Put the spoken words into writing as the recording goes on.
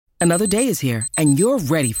Another day is here, and you're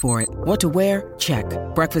ready for it. What to wear? Check.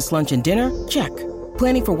 Breakfast, lunch, and dinner? Check.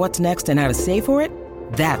 Planning for what's next and how to save for it?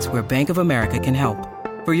 That's where Bank of America can help.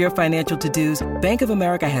 For your financial to-dos, Bank of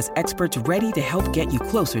America has experts ready to help get you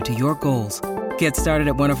closer to your goals. Get started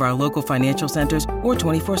at one of our local financial centers or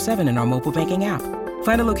 24/7 in our mobile banking app.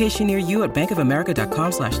 Find a location near you at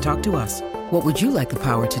bankofamerica.com/talktous. What would you like the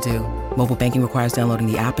power to do? Mobile banking requires downloading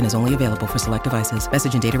the app and is only available for select devices.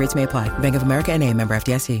 Message and data rates may apply. Bank of America N.A., member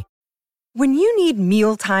FDIC. When you need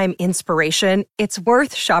mealtime inspiration, it's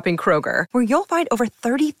worth shopping Kroger, where you'll find over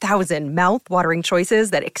 30,000 mouth-watering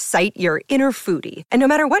choices that excite your inner foodie. And no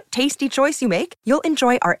matter what tasty choice you make, you'll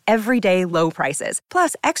enjoy our everyday low prices,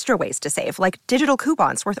 plus extra ways to save, like digital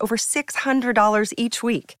coupons worth over $600 each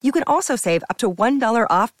week. You can also save up to $1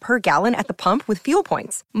 off per gallon at the pump with fuel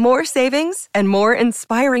points. More savings and more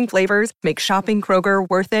inspiring flavors make shopping Kroger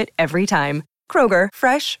worth it every time. Kroger,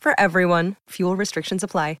 fresh for everyone. Fuel restrictions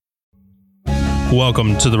apply.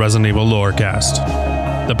 Welcome to the Resident Evil Lorecast,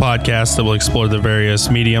 the podcast that will explore the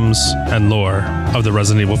various mediums and lore of the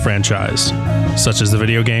Resident Evil franchise, such as the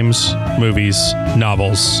video games, movies,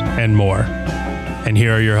 novels, and more. And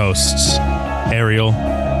here are your hosts, Ariel,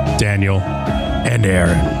 Daniel, and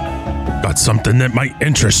Aaron. Got something that might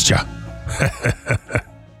interest you.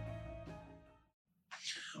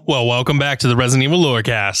 Well, welcome back to the Resident Evil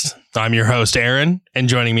Lorecast. I'm your host, Aaron, and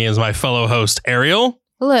joining me is my fellow host, Ariel.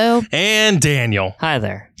 Hello. And Daniel. Hi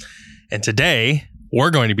there. And today,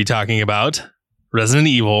 we're going to be talking about Resident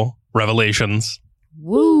Evil Revelations.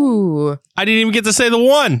 Woo. I didn't even get to say the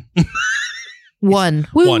one. One.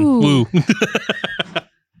 Woo. One. Woo.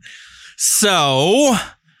 So,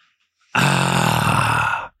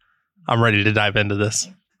 I'm ready to dive into this.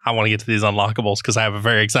 I want to get to these unlockables because I have a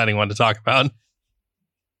very exciting one to talk about.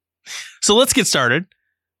 So let's get started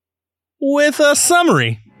with a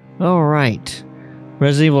summary. All right.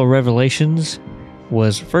 Resident Evil Revelations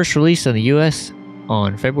was first released in the US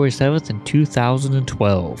on February 7th in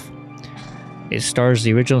 2012. It stars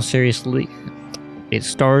the original series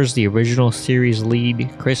lead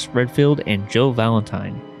Chris Redfield and Jill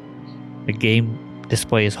Valentine. The game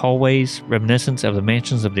displays hallways reminiscent of the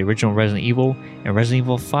mansions of the original Resident Evil and Resident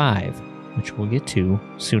Evil 5, which we'll get to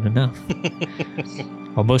soon enough.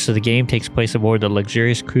 While most of the game takes place aboard the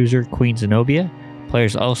luxurious cruiser Queen Zenobia,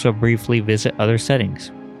 players also briefly visit other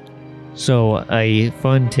settings. So, a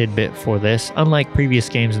fun tidbit for this, unlike previous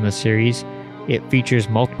games in the series, it features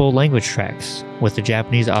multiple language tracks, with the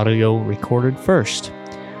Japanese audio recorded first.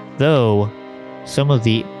 Though, some of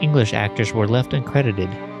the English actors were left uncredited,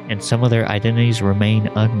 and some of their identities remain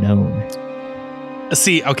unknown.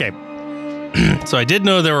 See, okay. So I did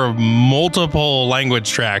know there were multiple language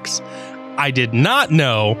tracks. I did not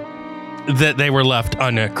know that they were left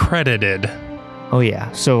uncredited. Oh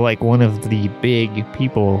yeah, so like one of the big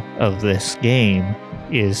people of this game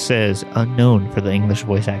says unknown for the English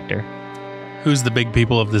voice actor. Who's the big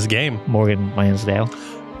people of this game? Morgan Lansdale.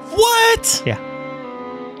 What? Yeah.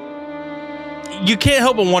 You can't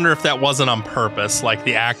help but wonder if that wasn't on purpose. Like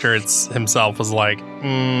the actor himself was like,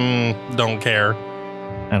 don't care.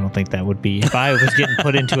 I don't think that would be. If I was getting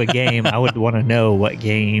put into a game, I would want to know what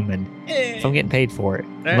game and if I'm getting paid for it.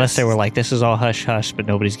 Unless they were like, this is all hush-hush, but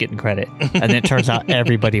nobody's getting credit. And then it turns out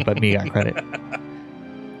everybody but me got credit.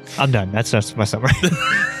 I'm done. That's my summary.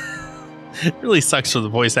 It really sucks for the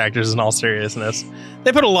voice actors in all seriousness.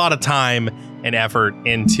 They put a lot of time and effort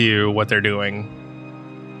into what they're doing.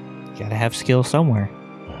 You gotta have skill somewhere.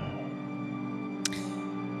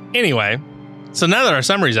 Anyway, so now that our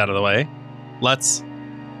summary's out of the way, let's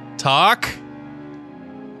talk.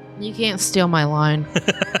 You can't steal my line.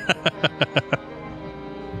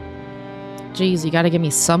 Jeez, you gotta give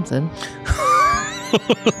me something.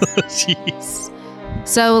 Jeez.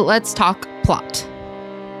 So let's talk plot.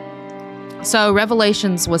 So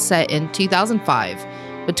Revelations was set in 2005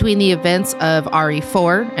 between the events of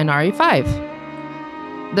RE4 and RE5.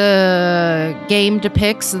 The game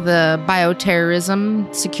depicts the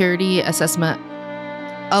Bioterrorism Security Assessment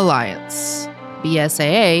Alliance,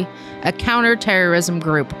 BSAA, a counter-terrorism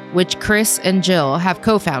group which Chris and Jill have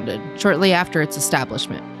co-founded shortly after its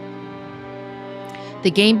establishment. The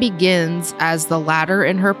game begins as the latter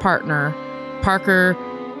and her partner, Parker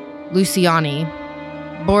Luciani,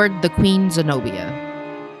 board the Queen Zenobia.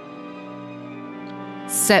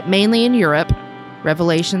 Set mainly in Europe,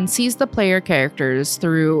 Revelation sees the player characters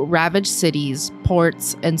through ravaged cities,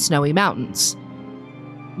 ports, and snowy mountains.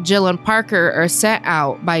 Jill and Parker are sent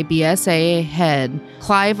out by BSAA head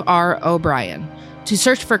Clive R. O'Brien to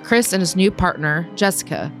search for Chris and his new partner,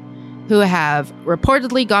 Jessica, who have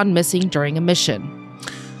reportedly gone missing during a mission.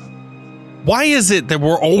 Why is it that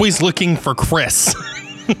we're always looking for Chris?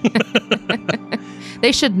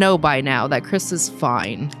 They should know by now that Chris is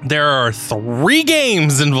fine. There are 3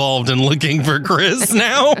 games involved in looking for Chris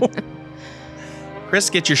now. Chris,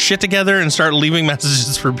 get your shit together and start leaving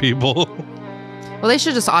messages for people. Well, they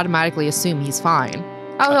should just automatically assume he's fine.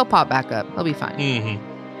 Oh, he'll pop back up. He'll be fine.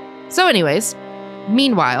 Mm-hmm. So anyways,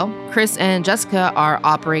 meanwhile, Chris and Jessica are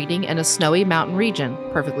operating in a snowy mountain region,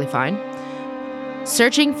 perfectly fine,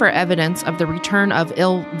 searching for evidence of the return of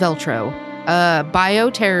Il Veltro, a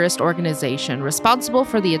bioterrorist organization responsible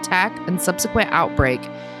for the attack and subsequent outbreak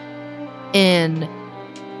in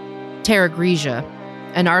Terra Grigia,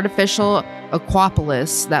 an artificial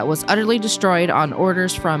aquapolis that was utterly destroyed on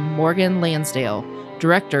orders from Morgan Lansdale,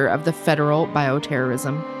 director of the Federal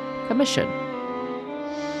Bioterrorism Commission.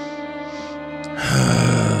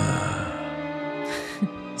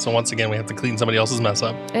 So once again, we have to clean somebody else's mess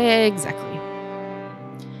up. Exactly.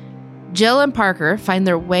 Jill and Parker find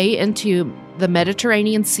their way into the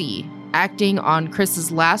Mediterranean Sea, acting on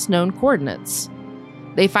Chris's last known coordinates.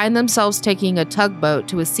 They find themselves taking a tugboat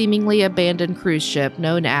to a seemingly abandoned cruise ship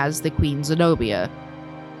known as the Queen Zenobia.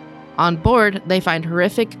 On board, they find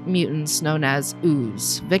horrific mutants known as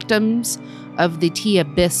Ooze, victims of the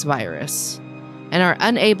T-Abyss virus, and are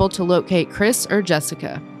unable to locate Chris or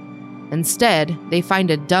Jessica. Instead, they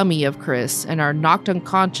find a dummy of Chris and are knocked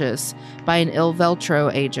unconscious by an Il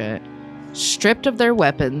Veltro agent, stripped of their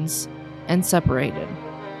weapons, and separated.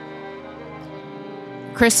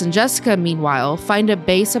 Chris and Jessica, meanwhile, find a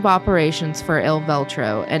base of operations for Il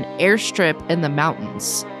Veltro, an airstrip in the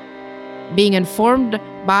mountains. Being informed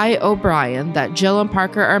by O'Brien that Jill and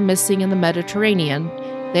Parker are missing in the Mediterranean,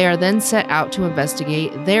 they are then set out to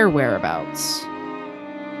investigate their whereabouts.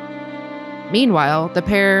 Meanwhile, the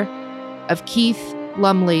pair of Keith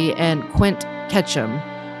Lumley and Quint Ketchum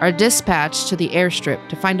are dispatched to the airstrip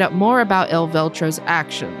to find out more about Il Veltro's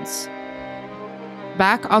actions.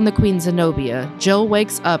 Back on the Queen Zenobia, Jill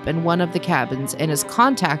wakes up in one of the cabins and is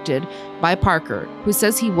contacted by Parker, who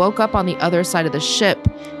says he woke up on the other side of the ship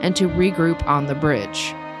and to regroup on the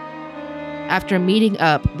bridge. After meeting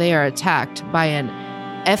up, they are attacked by an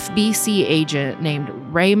FBC agent named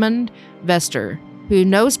Raymond Vester, who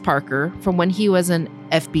knows Parker from when he was an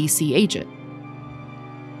FBC agent.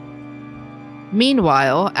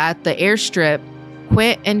 Meanwhile, at the airstrip,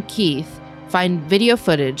 Quint and Keith find video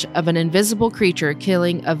footage of an invisible creature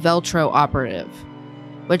killing a Veltro operative,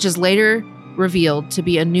 which is later revealed to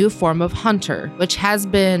be a new form of hunter, which has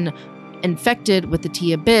been infected with the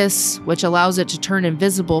T-Abyss, which allows it to turn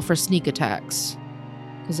invisible for sneak attacks,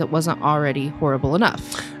 because it wasn't already horrible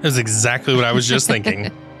enough. That's exactly what I was just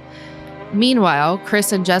thinking. Meanwhile,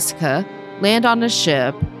 Chris and Jessica land on a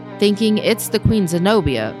ship thinking it's the Queen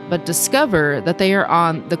Zenobia, but discover that they are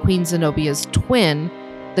on the Queen Zenobia's twin,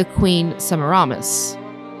 the Queen Semiramis.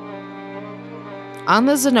 On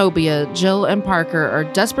the Zenobia, Jill and Parker are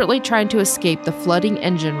desperately trying to escape the flooding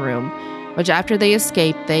engine room, which after they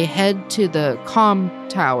escape, they head to the comm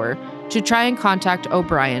tower to try and contact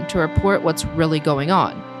O'Brien to report what's really going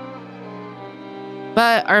on.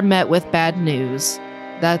 But are met with bad news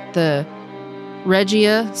that the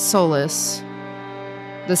Regia Solis,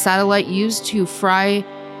 the satellite used to fry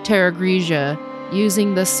Terra Grigia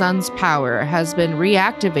using the sun's power, has been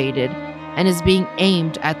reactivated and is being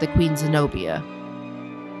aimed at the Queen Zenobia.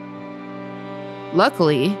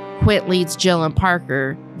 Luckily, Quint leads Jill and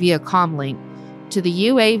Parker via comlink to the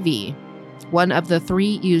UAV, one of the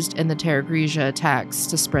 3 used in the Terra Grigia attacks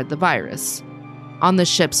to spread the virus, on the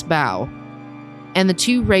ship's bow, and the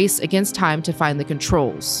 2 race against time to find the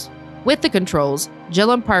controls. With the controls,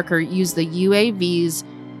 Jill and Parker use the UAV's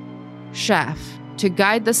shaft to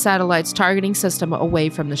guide the satellite's targeting system away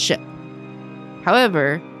from the ship.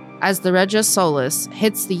 However, as the Regia Solis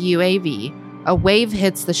hits the UAV, a wave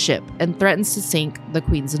hits the ship and threatens to sink the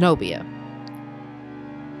Queen Zenobia.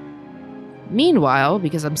 Meanwhile,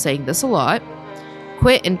 because I'm saying this a lot,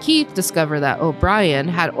 Quint and Keith discover that O'Brien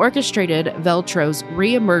had orchestrated Veltro's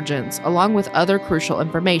re-emergence along with other crucial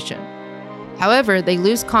information. However, they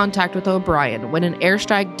lose contact with O'Brien when an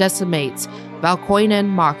airstrike decimates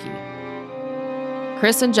Valkoinen Maki.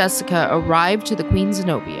 Chris and Jessica arrive to the Queen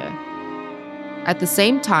Zenobia. At the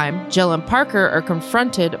same time, Jill and Parker are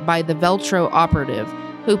confronted by the Veltro operative,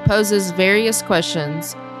 who poses various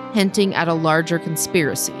questions hinting at a larger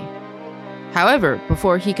conspiracy. However,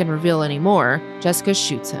 before he can reveal any more, Jessica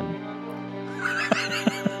shoots him.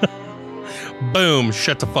 Boom,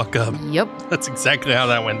 shut the fuck up. Yep. That's exactly how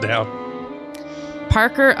that went down.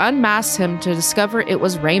 Parker unmasks him to discover it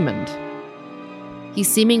was Raymond. He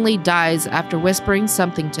seemingly dies after whispering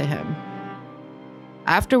something to him.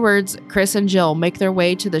 Afterwards, Chris and Jill make their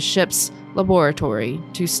way to the ship's laboratory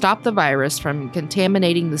to stop the virus from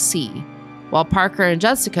contaminating the sea, while Parker and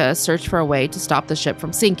Jessica search for a way to stop the ship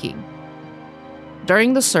from sinking.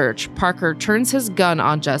 During the search, Parker turns his gun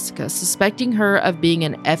on Jessica, suspecting her of being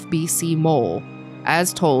an FBC mole,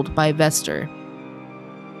 as told by Vester.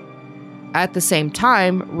 At the same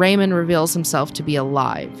time, Raymond reveals himself to be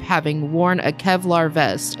alive, having worn a Kevlar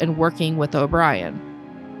vest and working with O'Brien.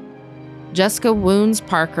 Jessica wounds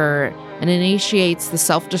Parker and initiates the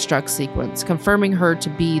self-destruct sequence, confirming her to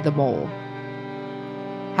be the mole.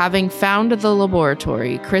 Having found the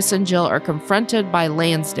laboratory, Chris and Jill are confronted by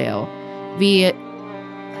Lansdale via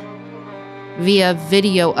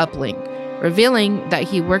video uplink, revealing that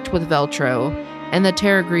he worked with Veltro and the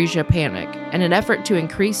Terra Grigia Panic in an effort to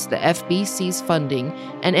increase the FBC's funding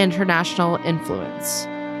and international influence.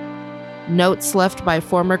 Notes left by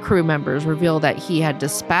former crew members reveal that he had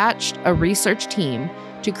dispatched a research team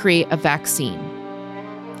to create a vaccine,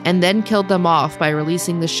 and then killed them off by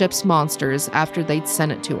releasing the ship's monsters after they'd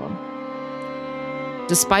sent it to him.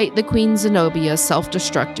 Despite the Queen Zenobia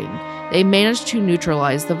self-destructing, they managed to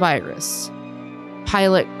neutralize the virus.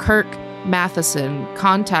 Pilot Kirk Matheson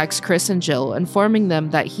contacts Chris and Jill, informing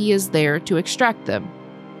them that he is there to extract them.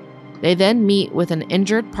 They then meet with an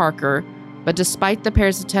injured Parker, but despite the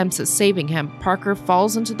pair's attempts at saving him, Parker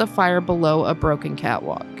falls into the fire below a broken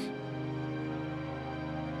catwalk.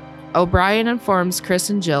 O'Brien informs Chris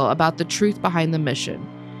and Jill about the truth behind the mission.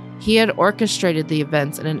 He had orchestrated the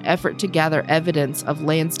events in an effort to gather evidence of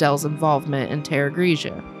Lansdale's involvement in Terra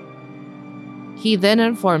Grigia. He then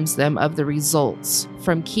informs them of the results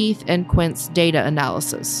from Keith and Quint's data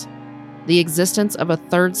analysis, the existence of a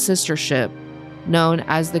third sister ship known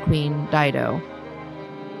as the Queen Dido,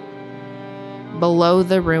 below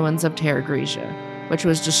the ruins of Terra Grigia, which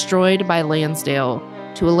was destroyed by Lansdale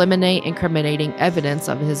to eliminate incriminating evidence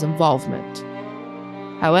of his involvement.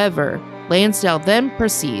 However, Lansdale then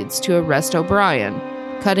proceeds to arrest O'Brien,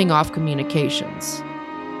 cutting off communications.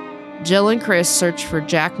 Jill and Chris search for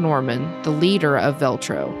Jack Norman, the leader of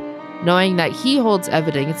Veltro, knowing that he holds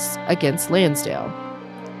evidence against Lansdale.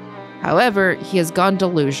 However, he has gone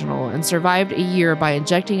delusional and survived a year by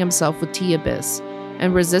injecting himself with T-Abyss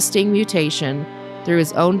and resisting mutation through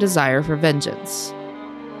his own desire for vengeance.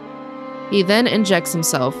 He then injects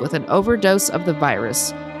himself with an overdose of the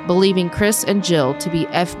virus, believing Chris and Jill to be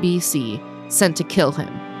FBC sent to kill him,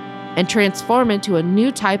 and transform into a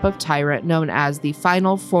new type of tyrant known as the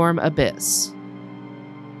Final Form Abyss.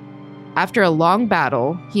 After a long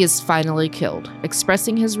battle, he is finally killed,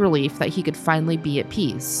 expressing his relief that he could finally be at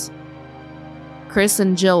peace. Chris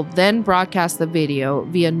and Jill then broadcast the video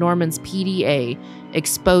via Norman's PDA,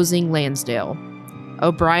 exposing Lansdale.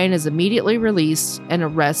 O'Brien is immediately released and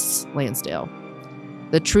arrests Lansdale.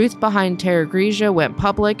 The truth behind Terra Grigia went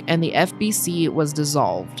public and the FBC was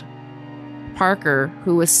dissolved. Parker,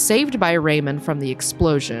 who was saved by Raymond from the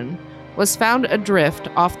explosion, was found adrift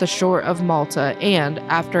off the shore of Malta and,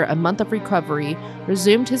 after a month of recovery,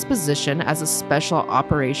 resumed his position as a special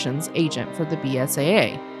operations agent for the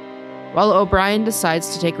BSAA, while O'Brien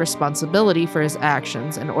decides to take responsibility for his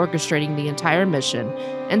actions in orchestrating the entire mission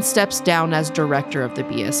and steps down as director of the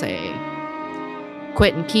BSAA.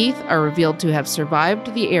 Quint and Keith are revealed to have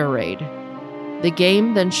survived the air raid. The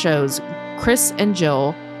game then shows Chris and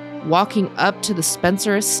Jill walking up to the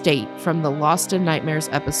Spencer estate from the Lost in Nightmares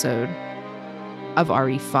episode of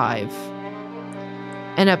RE5.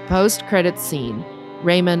 In a post-credits scene,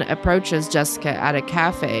 Raymond approaches Jessica at a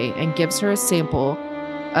cafe and gives her a sample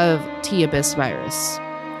of T-Abyss virus.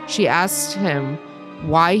 She asks him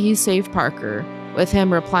why he saved Parker, with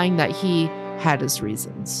him replying that he had his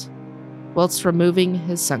reasons, whilst removing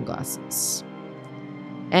his sunglasses.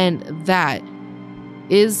 And that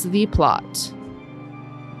is the plot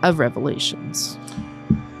of Revelations.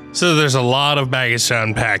 So there's a lot of baggage to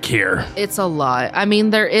unpack here. It's a lot. I mean,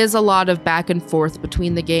 there is a lot of back and forth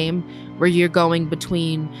between the game where you're going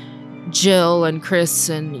between Jill and Chris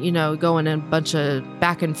and, going in a bunch of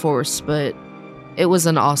back and forth, but it was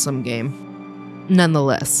an awesome game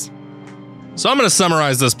nonetheless. So I'm going to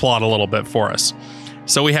summarize this plot a little bit for us.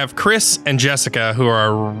 So we have Chris and Jessica who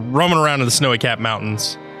are roaming around in the Snowy Cap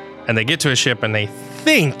Mountains, and they get to a ship and they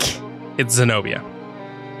think it's Zenobia.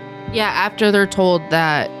 Yeah, after they're told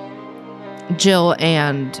that Jill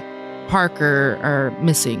and Parker are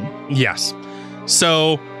missing. Yes.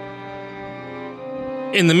 So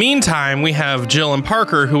in the meantime, we have Jill and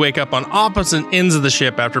Parker who wake up on opposite ends of the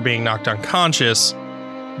ship after being knocked unconscious.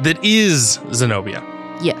 That is Zenobia.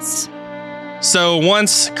 Yes. So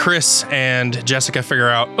once Chris and Jessica figure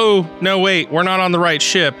out, oh, no, wait, we're not on the right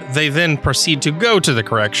ship, they then proceed to go to the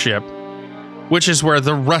correct ship, which is where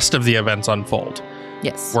the rest of the events unfold.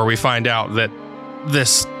 Yes. where we find out that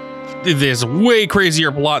this way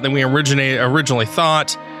crazier plot than we originally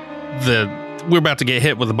thought. We're about to get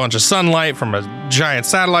hit with a bunch of sunlight from a giant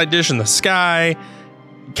satellite dish in the sky.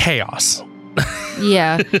 Chaos.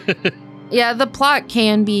 Yeah. Yeah, the plot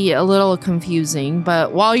can be a little confusing,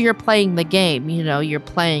 but while you're playing the game, you're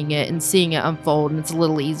playing it and seeing it unfold, and it's a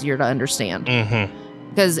little easier to understand. Mm-hmm.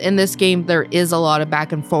 Because in this game, there is a lot of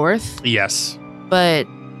back and forth. Yes. But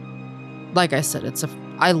like I said,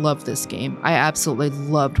 I love this game. I absolutely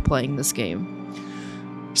loved playing this game.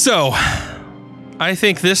 So, I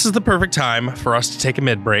think this is the perfect time for us to take a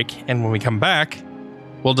mid-break, and when we come back,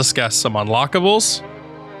 we'll discuss some unlockables,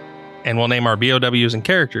 and we'll name our BOWs and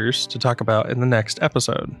characters to talk about in the next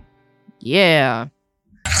episode. Yeah.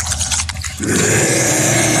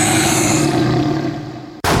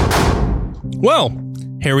 Well,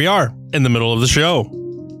 here we are in the middle of the show.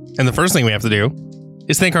 And the first thing we have to do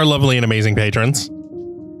is thank our lovely and amazing patrons.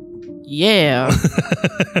 Yeah.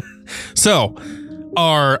 So,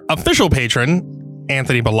 our official patron,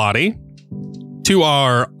 Anthony Bellotti, to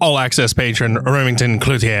our all-access patron, Remington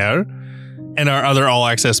Cloutier, and our other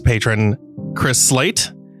all-access patron, Chris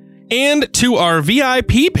Slate, and to our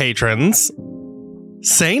VIP patrons,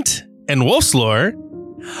 Saint and Wolfslore,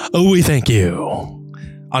 we thank you.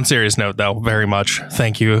 On serious note, though, very much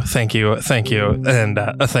thank you, and thank you.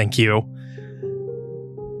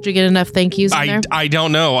 Did you get enough thank yous in there? I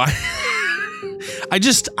don't know.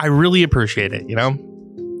 I really appreciate it,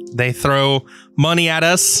 They throw money at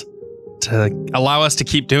us to allow us to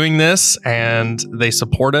keep doing this, and they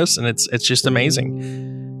support us, and it's just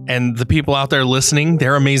amazing. And the people out there listening,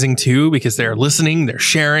 they're amazing too, because they're listening, they're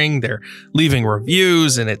sharing, they're leaving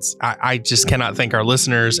reviews, and I just cannot thank our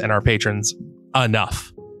listeners and our patrons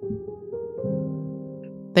enough.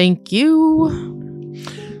 Thank you.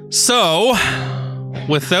 So,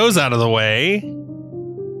 with those out of the way,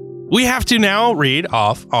 we have to now read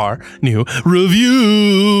off our new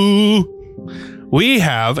review. We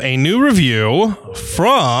have a new review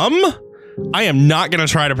from... I am not going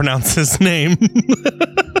to try to pronounce his name.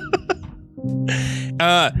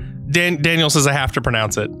 Daniel says I have to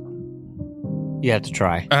pronounce it. You have to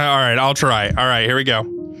try. All right, I'll try. All right, here we go.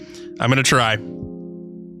 I'm going to try.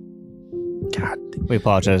 God. We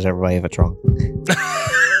apologize, everybody, if it's wrong.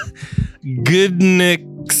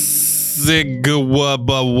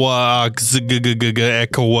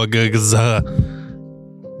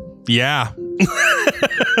 Yeah.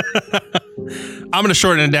 I'm going to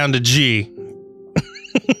shorten it down to G.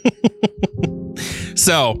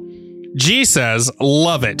 So, G says,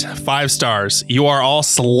 love it. 5 stars. You are all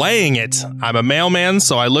slaying it. I'm a mailman,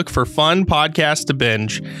 so I look for fun podcasts to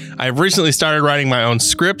binge. I've recently started writing my own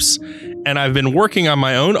scripts, and I've been working on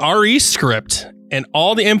my own RE script. And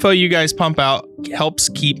all the info you guys pump out helps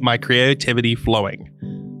keep my creativity flowing.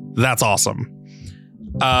 That's awesome.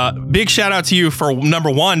 Big shout out to you for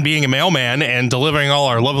number 1, being a mailman and delivering all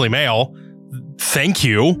our lovely mail. Thank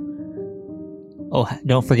you. Oh,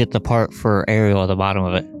 don't forget the part for Ariel at the bottom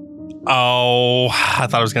of it. Oh, I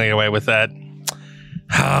thought I was going to get away with that.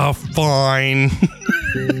 Oh, fine.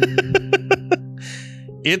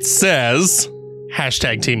 It says,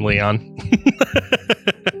 #Team Leon.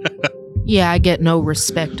 Yeah, I get no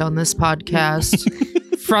respect on this podcast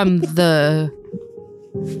from the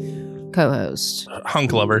co-host.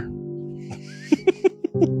 Hunk lover.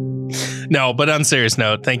 No, but on a serious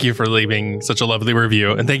note, thank you for leaving such a lovely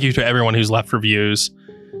review. And thank you to everyone who's left reviews.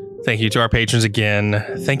 Thank you to our patrons again.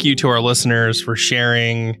 Thank you to our listeners for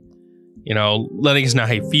sharing, letting us know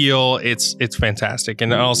how you feel. It's fantastic.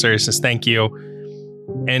 And in all seriousness, thank you.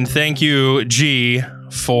 And thank you, G,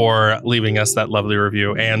 for leaving us that lovely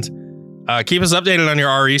review. And keep us updated on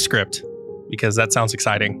your RE script, because that sounds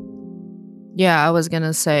exciting. Yeah, I was going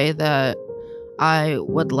to say that I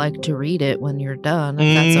would like to read it when you're done,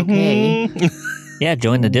 if that's okay. Yeah,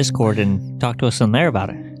 join the Discord and talk to us in there about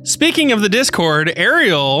it. Speaking of the Discord,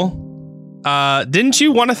 Ariel, didn't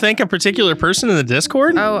you want to thank a particular person in the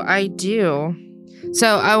Discord? Oh, I do. So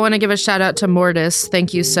I want to give a shout out to Mortis.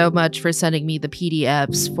 Thank you so much for sending me the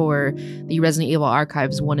PDFs for the Resident Evil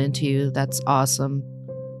Archives 1 and 2. That's awesome.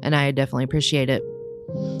 And I definitely appreciate it.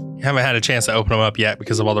 Haven't had a chance to open them up yet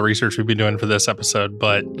because of all the research we've been doing for this episode,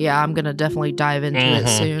 but yeah, I'm gonna definitely dive into it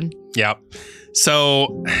soon. Yeah.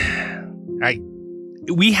 So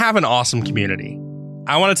we have an awesome community.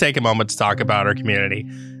 I want to take a moment to talk about our community.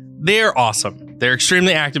 They're awesome. They're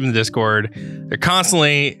extremely active in the Discord. They're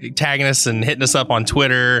constantly tagging us and hitting us up on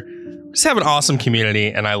Twitter. We just have an awesome community,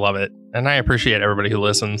 and I love it. And I appreciate everybody who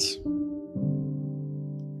listens.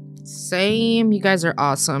 Same. You guys are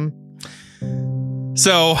awesome.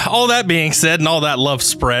 So all that being said and all that love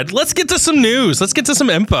spread, let's get to some news. Let's get to some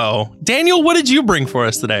info. Daniel, what did you bring for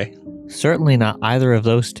us today? Certainly not either of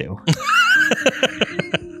those two.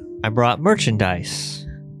 I brought merchandise.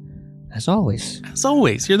 As always. As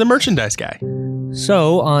always, you're the merchandise guy.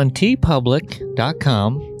 So on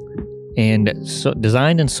tpublic.com and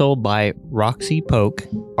designed and sold by Roxy Polk,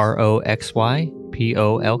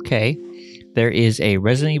 ROXYPOLK, there is a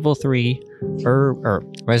Resident Evil 3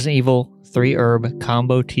 herb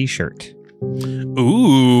combo t-shirt.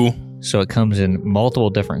 Ooh. So it comes in multiple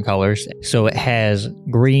different colors. So it has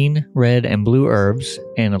green, red, and blue herbs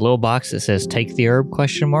and a little box that says take the herb ?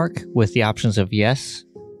 With the options of yes,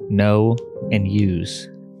 no, and use.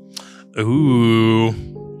 Ooh.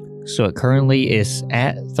 So it currently is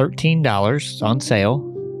at $13 on sale,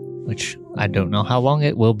 which I don't know how long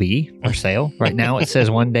it will be for sale. Right now it says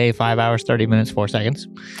 1 day, 5 hours, 30 minutes, 4 seconds.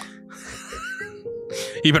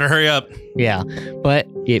 You better hurry up. Yeah, but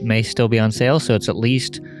it may still be on sale, so it's at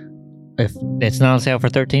least, if it's not on sale for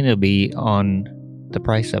 $13, it'll be on the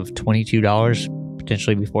price of $22,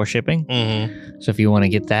 potentially before shipping. Mm-hmm. So if you want to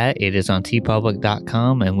get that, it is on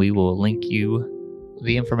tpublic.com, and we will link you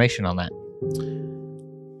the information on that.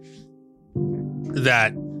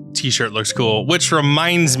 That t-shirt looks cool, which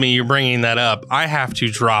reminds me, you're bringing that up. I have to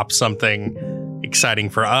drop something exciting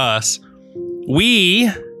for us. We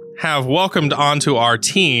have welcomed onto our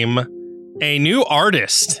team a new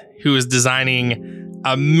artist who is designing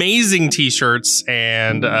amazing t-shirts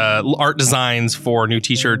and art designs for new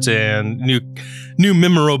t-shirts and new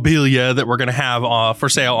memorabilia that we're going to have for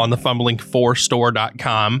sale on the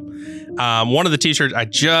fumbling4store.com. One of the t-shirts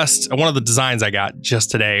one of the designs I got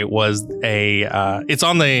just today was it's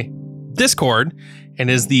on the Discord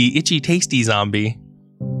and is the Itchy Tasty Zombie.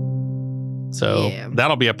 So Yeah.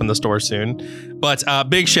 that'll be up in the store soon. But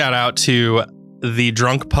big shout out to the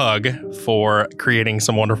Drunk Pug for creating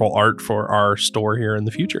some wonderful art for our store here in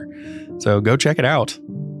the future. So go check it out.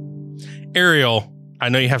 Ariel, I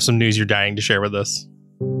know you have some news you're dying to share with us.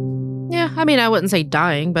 Yeah, I mean, I wouldn't say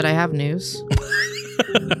dying, but I have news.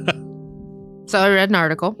 So I read an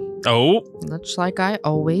article, Oh, much like I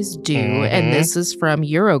always do, Mhm. and this is from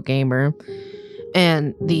Eurogamer.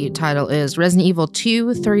 And the title is Resident Evil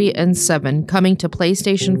 2, 3, and 7 coming to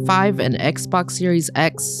PlayStation 5 and Xbox Series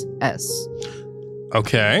XS.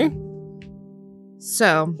 okay.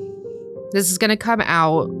 So, this is going to come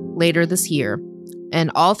out later this year,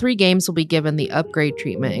 and all 3 games will be given the upgrade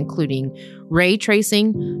treatment, including ray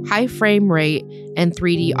tracing, high frame rate, and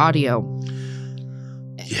 3D audio.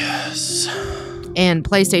 Yes. And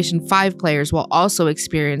PlayStation 5 players will also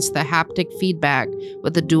experience the haptic feedback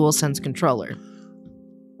with the DualSense controller.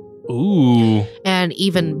 Ooh. And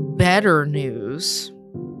even better news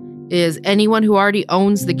is anyone who already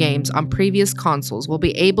owns the games on previous consoles will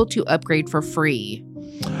be able to upgrade for free.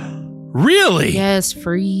 Really? Yes,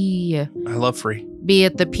 free. I love free. Be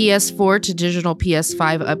it the PS4 to digital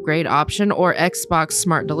PS5 upgrade option or Xbox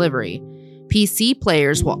Smart Delivery. PC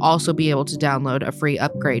players will also be able to download a free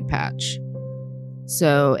upgrade patch.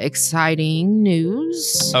 So, exciting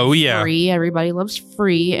news. Oh, yeah. Free. Everybody loves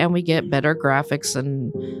free, and we get better graphics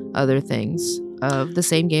and other things of the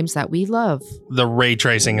same games that we love. The ray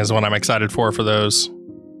tracing is what I'm excited for those.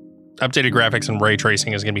 Updated graphics and ray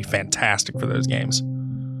tracing is going to be fantastic for those games.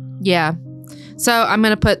 Yeah. So, I'm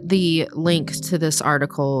going to put the link to this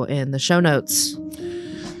article in the show notes.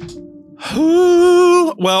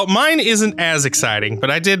 Well, mine isn't as exciting, but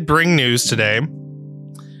I did bring news today.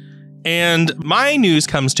 And my news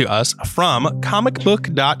comes to us from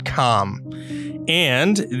comicbook.com.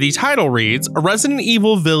 And the title reads, Resident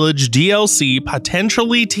Evil Village DLC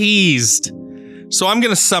potentially teased. So I'm going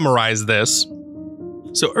to summarize this.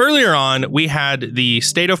 So earlier on, we had the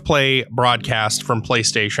State of Play broadcast from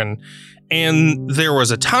PlayStation, and there was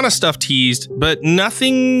a ton of stuff teased, but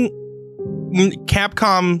nothing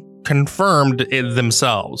Capcom confirmed it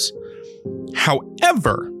themselves.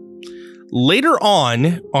 However, later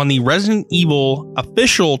on the Resident Evil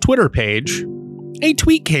official Twitter page, a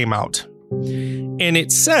tweet came out. And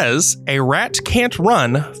it says, a rat can't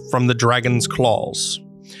run from the dragon's claws.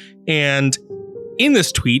 And in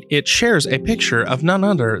this tweet, it shares a picture of none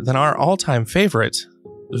other than our all-time favorite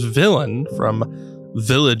villain from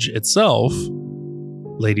Village itself,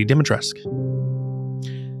 Lady Dimitrescu.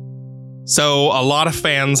 So a lot of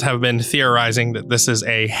fans have been theorizing that this is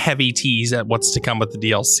a heavy tease at what's to come with the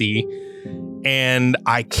DLC. And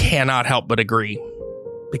I cannot help but agree.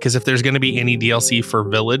 Because if there's going to be any DLC for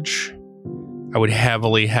Village, I would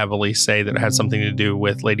heavily, heavily say that it had something to do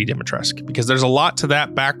with Lady Dimitrescu. Because there's a lot to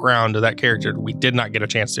that background, to that character, we did not get a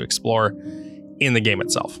chance to explore in the game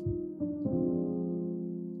itself.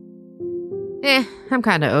 I'm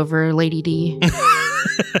kind of over Lady D.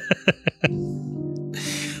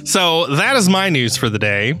 So that is my news for the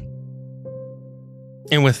day.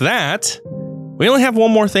 And with that, we only have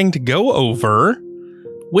one more thing to go over,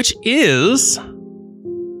 which is,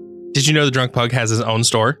 did you know the Drunk Pug has his own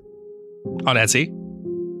store on Etsy?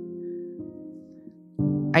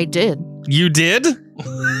 I did. You did?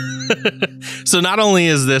 So not only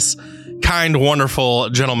is this kind, wonderful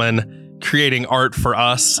gentleman creating art for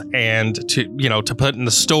us and to put in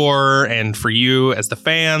the store and for you as the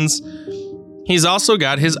fans, he's also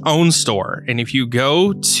got his own store. And if you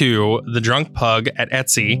go to the Drunk Pug at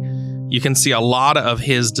Etsy, you can see a lot of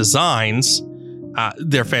his designs.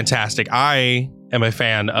 They're fantastic. I am a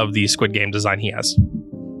fan of the Squid Game design he has.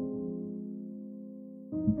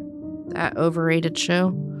 That overrated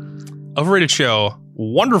show. Overrated show.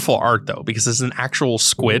 Wonderful art though, because it's an actual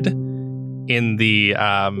squid in the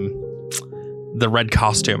red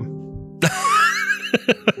costume.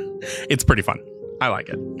 It's pretty fun. I like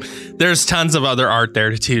it. There's tons of other art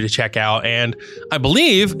there to check out, and I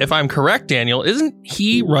believe, if I'm correct, Daniel, isn't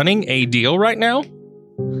he running a deal right now?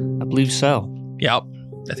 I believe so. Yep.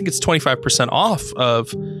 I think it's 25% off of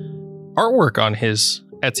artwork on his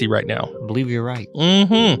Etsy right now. I believe you're right.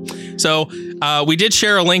 Mm-hmm. So we did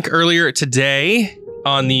share a link earlier today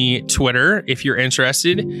on the Twitter. If you're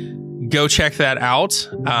interested, go check that out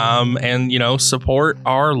and, support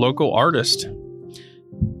our local artist.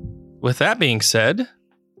 With that being said,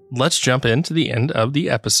 let's jump into the end of the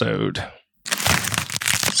episode.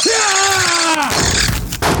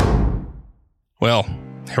 Well,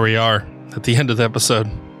 here we are at the end of the episode.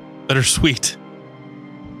 Bittersweet.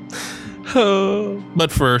 But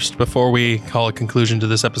first, before we call a conclusion to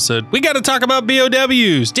this episode, we got to talk about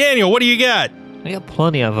BOWs. Daniel, what do you got? I got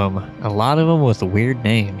plenty of them. A lot of them with weird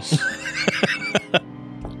names.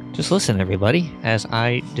 Just listen, everybody, as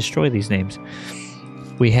I destroy these names.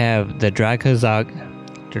 We have the Draghazago,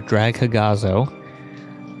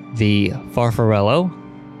 the Farfarello,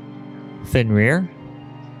 Fenrir,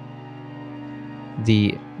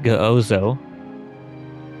 the Gaozo,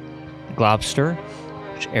 Globster,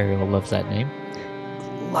 which Ariel loves that name.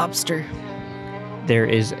 Lobster. There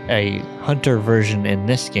is a hunter version in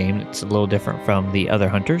this game. It's a little different from the other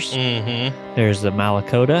hunters. Mm-hmm. There's the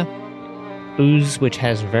Malakota, Ooze, which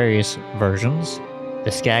has various versions,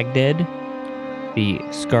 the Skagdead, the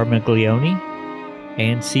Scarmaglione,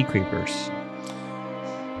 and Sea Creepers.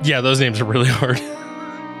 Yeah, those names are really hard.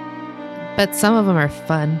 But some of them are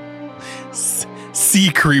fun.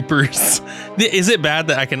 Sea Creepers. Is it bad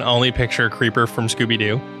that I can only picture a creeper from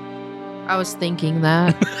Scooby-Doo? I was thinking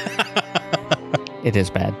that. It is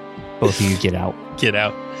bad. Both of you get out. Get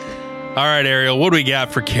out. All right, Ariel, what do we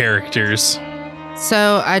got for characters?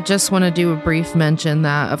 So I just want to do a brief mention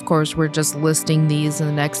that, of course, we're just listing these in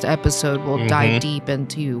the next episode. We'll dive deep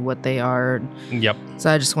into what they are. Yep.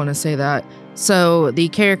 So I just want to say that. So the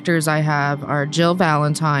characters I have are Jill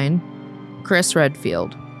Valentine, Chris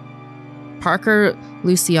Redfield, Parker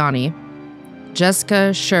Luciani,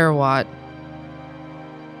 Jessica Sherwatt,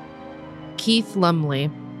 Keith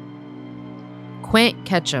Lumley, Quint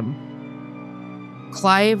Ketchum,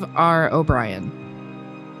 Clive R. O'Brien,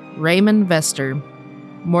 Raymond Vester,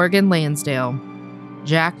 Morgan Lansdale,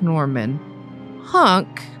 Jack Norman,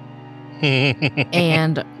 Hunk,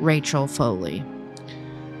 and Rachel Foley.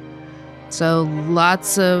 So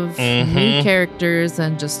lots of new characters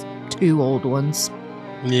and just 2 old ones.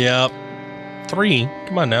 Yep. 3.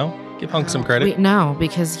 Come on now. Give Hunk some credit. Wait, no,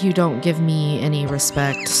 because you don't give me any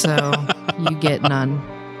respect, so you get none.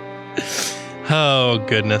 Oh,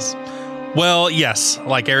 goodness. Well, yes,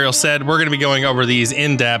 like Ariel said, we're going to be going over these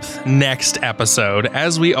in depth next episode,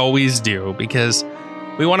 as we always do, because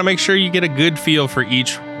we want to make sure you get a good feel for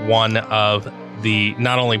each one of the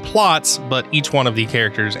not only plots, but each one of the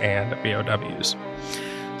characters and BOWs.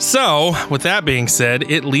 So, with that being said,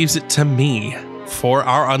 it leaves it to me for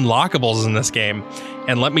our unlockables in this game.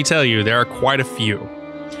 And let me tell you, there are quite a few.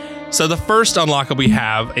 So the first unlockable we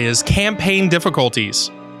have is campaign difficulties.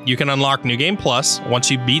 You can unlock New Game Plus once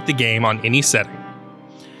you beat the game on any setting.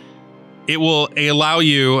 It will allow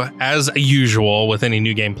you, as usual with any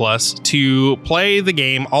New Game Plus, to play the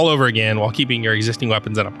game all over again while keeping your existing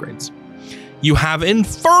weapons and upgrades. You have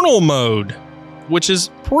Infernal Mode, which is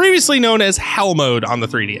previously known as Hell Mode on the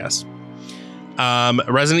 3DS.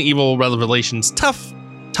 Resident Evil Revelations tough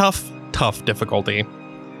difficulty.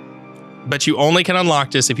 But you only can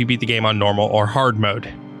unlock this if you beat the game on normal or hard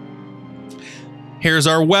mode. Here's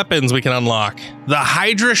our weapons we can unlock. The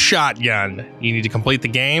Hydra Shotgun. You need to complete the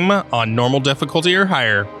game on normal difficulty or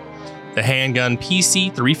higher. The Handgun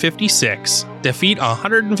PC-356. Defeat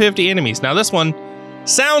 150 enemies. Now this one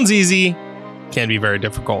sounds easy, can be very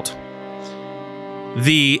difficult.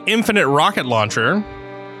 The Infinite Rocket Launcher.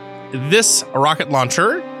 This rocket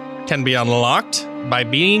launcher can be unlocked by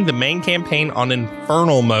beating the main campaign on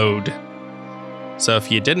Infernal mode. So if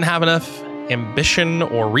you didn't have enough ambition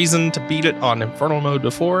or reason to beat it on Infernal mode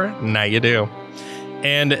before, now you do.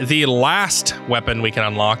 And the last weapon we can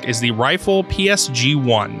unlock is the Rifle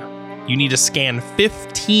PSG-1. You need to scan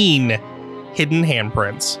 15 hidden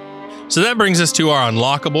handprints. So that brings us to our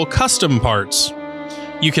unlockable custom parts.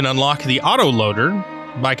 You can unlock the autoloader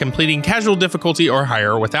by completing casual difficulty or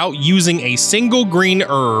higher without using a single green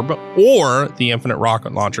herb or the infinite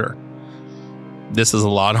rocket launcher. This is a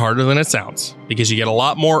lot harder than it sounds because you get a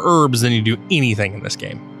lot more herbs than you do anything in this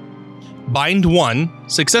game. Bind 1,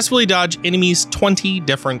 successfully dodge enemies 20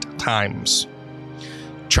 different times.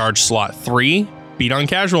 Charge slot 3, beat on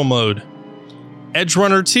casual mode. Edge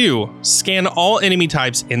Runner 2, scan all enemy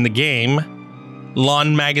types in the game.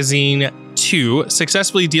 Lawn Magazine 2,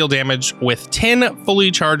 successfully deal damage with 10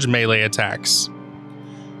 fully charged melee attacks.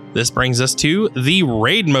 This brings us to the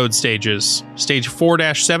raid mode stages. Stage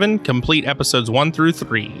 4-7, complete episodes 1 through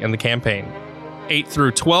 3 in the campaign. 8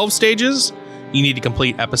 through 12 stages, you need to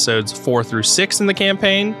complete episodes 4 through 6 in the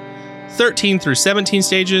campaign. 13 through 17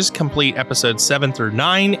 stages, complete episodes 7 through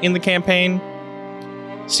 9 in the campaign.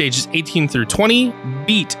 Stages 18 through 20,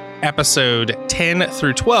 beat episode 10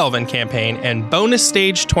 through 12 in campaign, and bonus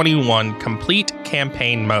stage 21, complete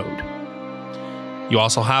campaign mode. You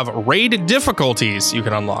also have raid difficulties you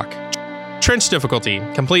can unlock. Trench difficulty,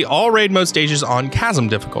 complete all raid mode stages on Chasm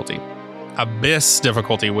difficulty. Abyss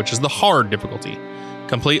difficulty, which is the hard difficulty,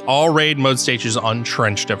 complete all raid mode stages on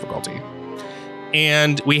Trench difficulty.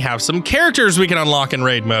 And we have some characters we can unlock in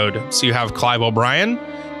raid mode. So you have Clive O'Brien,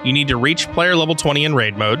 you need to reach player level 20 in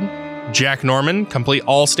raid mode. Jack Norman, complete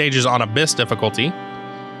all stages on Abyss difficulty.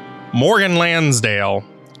 Morgan Lansdale,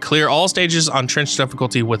 clear all stages on Trench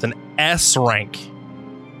difficulty with an S rank.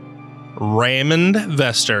 Raymond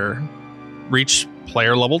Vester, reach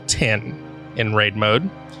player level 10 in raid mode.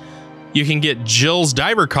 You can get Jill's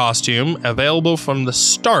diver costume, available from the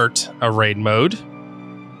start of raid mode.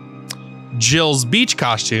 Jill's beach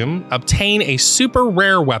costume, obtain a super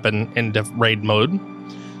rare weapon in raid mode.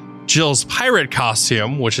 Jill's pirate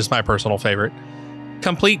costume, which is my personal favorite,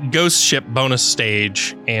 complete ghost ship bonus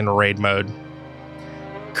stage in raid mode.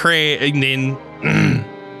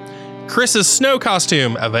 Chris's snow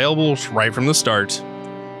costume, available right from the start.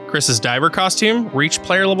 Chris's diver costume, reach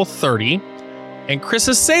player level 30. And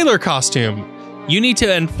Chris's sailor costume, you need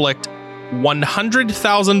to inflict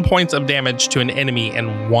 100,000 points of damage to an enemy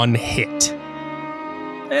in one hit.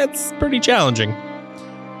 That's pretty challenging.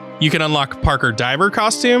 You can unlock Parker diver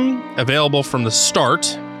costume, available from the start.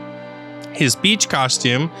 His beach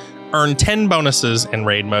costume, earn 10 bonuses in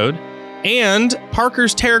raid mode. And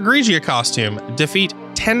Parker's Terra Grigia costume, defeat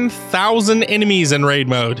 10,000 enemies in raid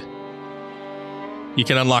mode. You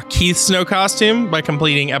can unlock Keith's snow costume by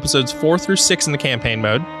completing episodes 4 through 6 in the campaign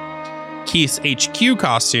mode. Keith's HQ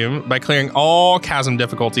costume by clearing all Chasm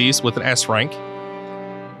difficulties with an S rank.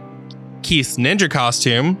 Keith's ninja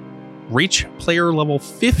costume, reach player level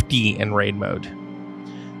 50 in raid mode.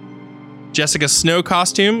 Jessica's snow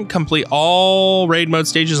costume, complete all raid mode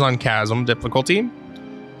stages on Chasm difficulty.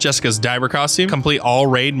 Jessica's diver costume, complete all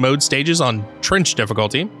raid mode stages on Trench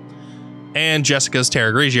difficulty. And Jessica's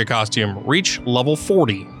Terra Grigia costume, reach level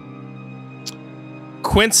 40.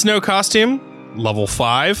 Quint's snow costume, level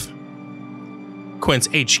 5. Quint's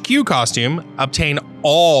HQ costume, obtain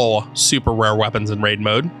all super rare weapons in raid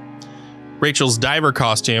mode. Rachel's diver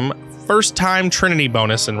costume, first time Trinity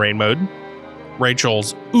bonus in raid mode.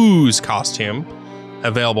 Rachel's Ooze costume,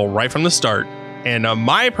 available right from the start. And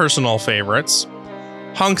my personal favorites,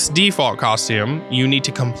 Hunk's default costume, you need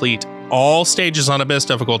to complete all stages on Abyss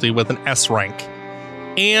difficulty with an S rank.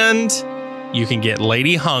 And you can get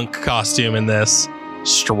Lady Hunk costume in this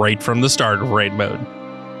straight from the start of raid mode.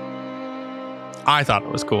 I thought it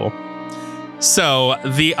was cool. So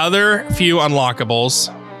the other few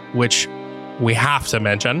unlockables, which we have to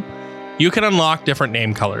mention, you can unlock different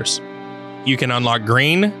name colors. You can unlock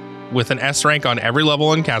green with an S rank on every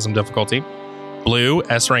level in Chasm difficulty. Blue,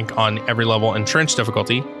 S rank on every level in Trench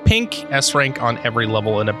difficulty. Pink, S rank on every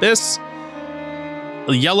level in Abyss.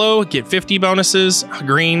 Yellow, get 50 bonuses.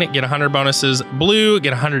 Green, get 100 bonuses. Blue, get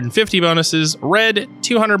 150 bonuses. Red,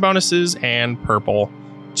 200 bonuses. And purple,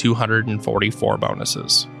 244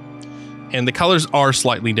 bonuses. And the colors are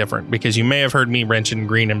slightly different because you may have heard me mention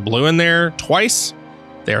green and blue in there twice.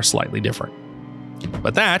 They are slightly different.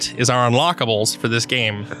 But that is our unlockables for this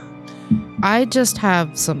game. I just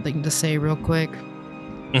have something to say real quick.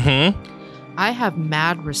 Mm-hmm. I have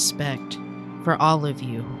mad respect for all of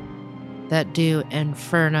you that do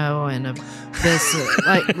Inferno and Abyss.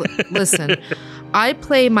 Listen, I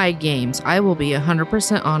play my games. I will be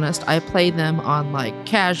 100% honest. I play them on like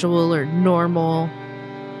casual or normal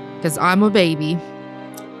because I'm a baby,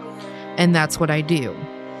 and that's what I do.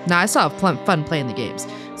 Now, I still have fun playing the games.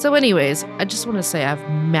 So anyways, I just want to say I have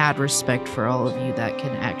mad respect for all of you that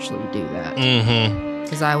can actually do that.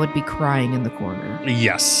 Because I would be crying in the corner.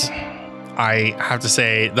 Yes. I have to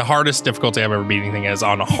say, the hardest difficulty I've ever beat anything is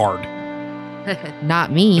on a hard.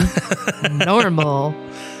 Not me. Normal.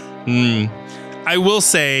 I will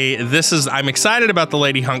say, I'm excited about the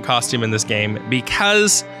Lady Hunk costume in this game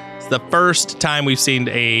because it's the first time we've seen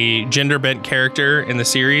a gender-bent character in the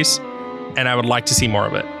series, and I would like to see more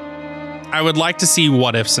of it. I would like to see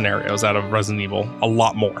what-if scenarios out of Resident Evil a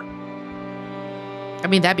lot more. I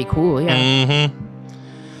mean, that'd be cool, yeah.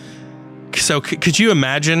 So could you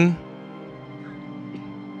imagine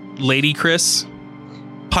Lady Chris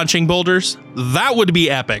punching boulders? That would be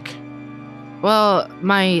epic. Well,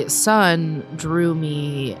 my son drew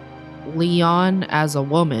me Leon as a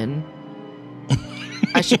woman.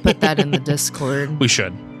 I should put that in the Discord. We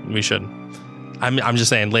should. I'm just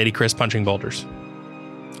saying, Lady Chris punching boulders.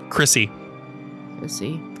 Chrissy.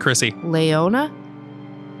 Leona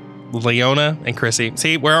and Chrissy.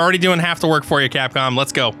 See, we're already doing half the work for you, Capcom.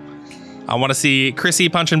 Let's go. I want to see Chrissy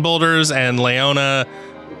punching boulders and Leona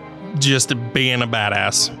just being a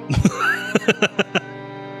badass.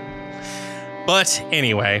 But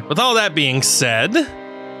anyway, with all that being said,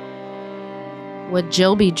 would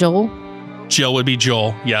Jill be Joel? Jill would be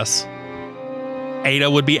Joel, yes.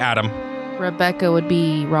 Ada would be Adam. Rebecca would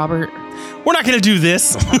be Robert. We're not going to do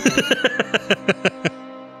this.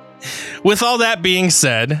 With all that being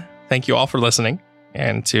said, thank you all for listening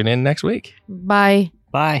and tune in next week. Bye.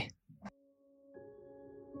 Bye.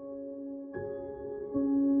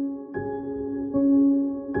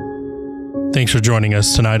 Thanks for joining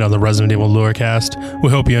us tonight on the Resident Evil Lorecast. We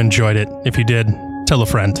hope you enjoyed it. If you did, tell a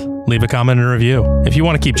friend. Leave a comment and a review. If you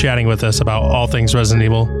want to keep chatting with us about all things Resident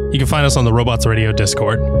Evil, you can find us on the Robots Radio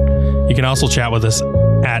Discord. You can also chat with us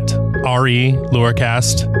at RE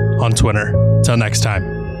Lorecast on Twitter. Till next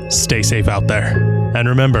time, stay safe out there. And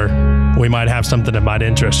remember, we might have something that might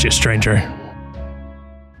interest you, stranger.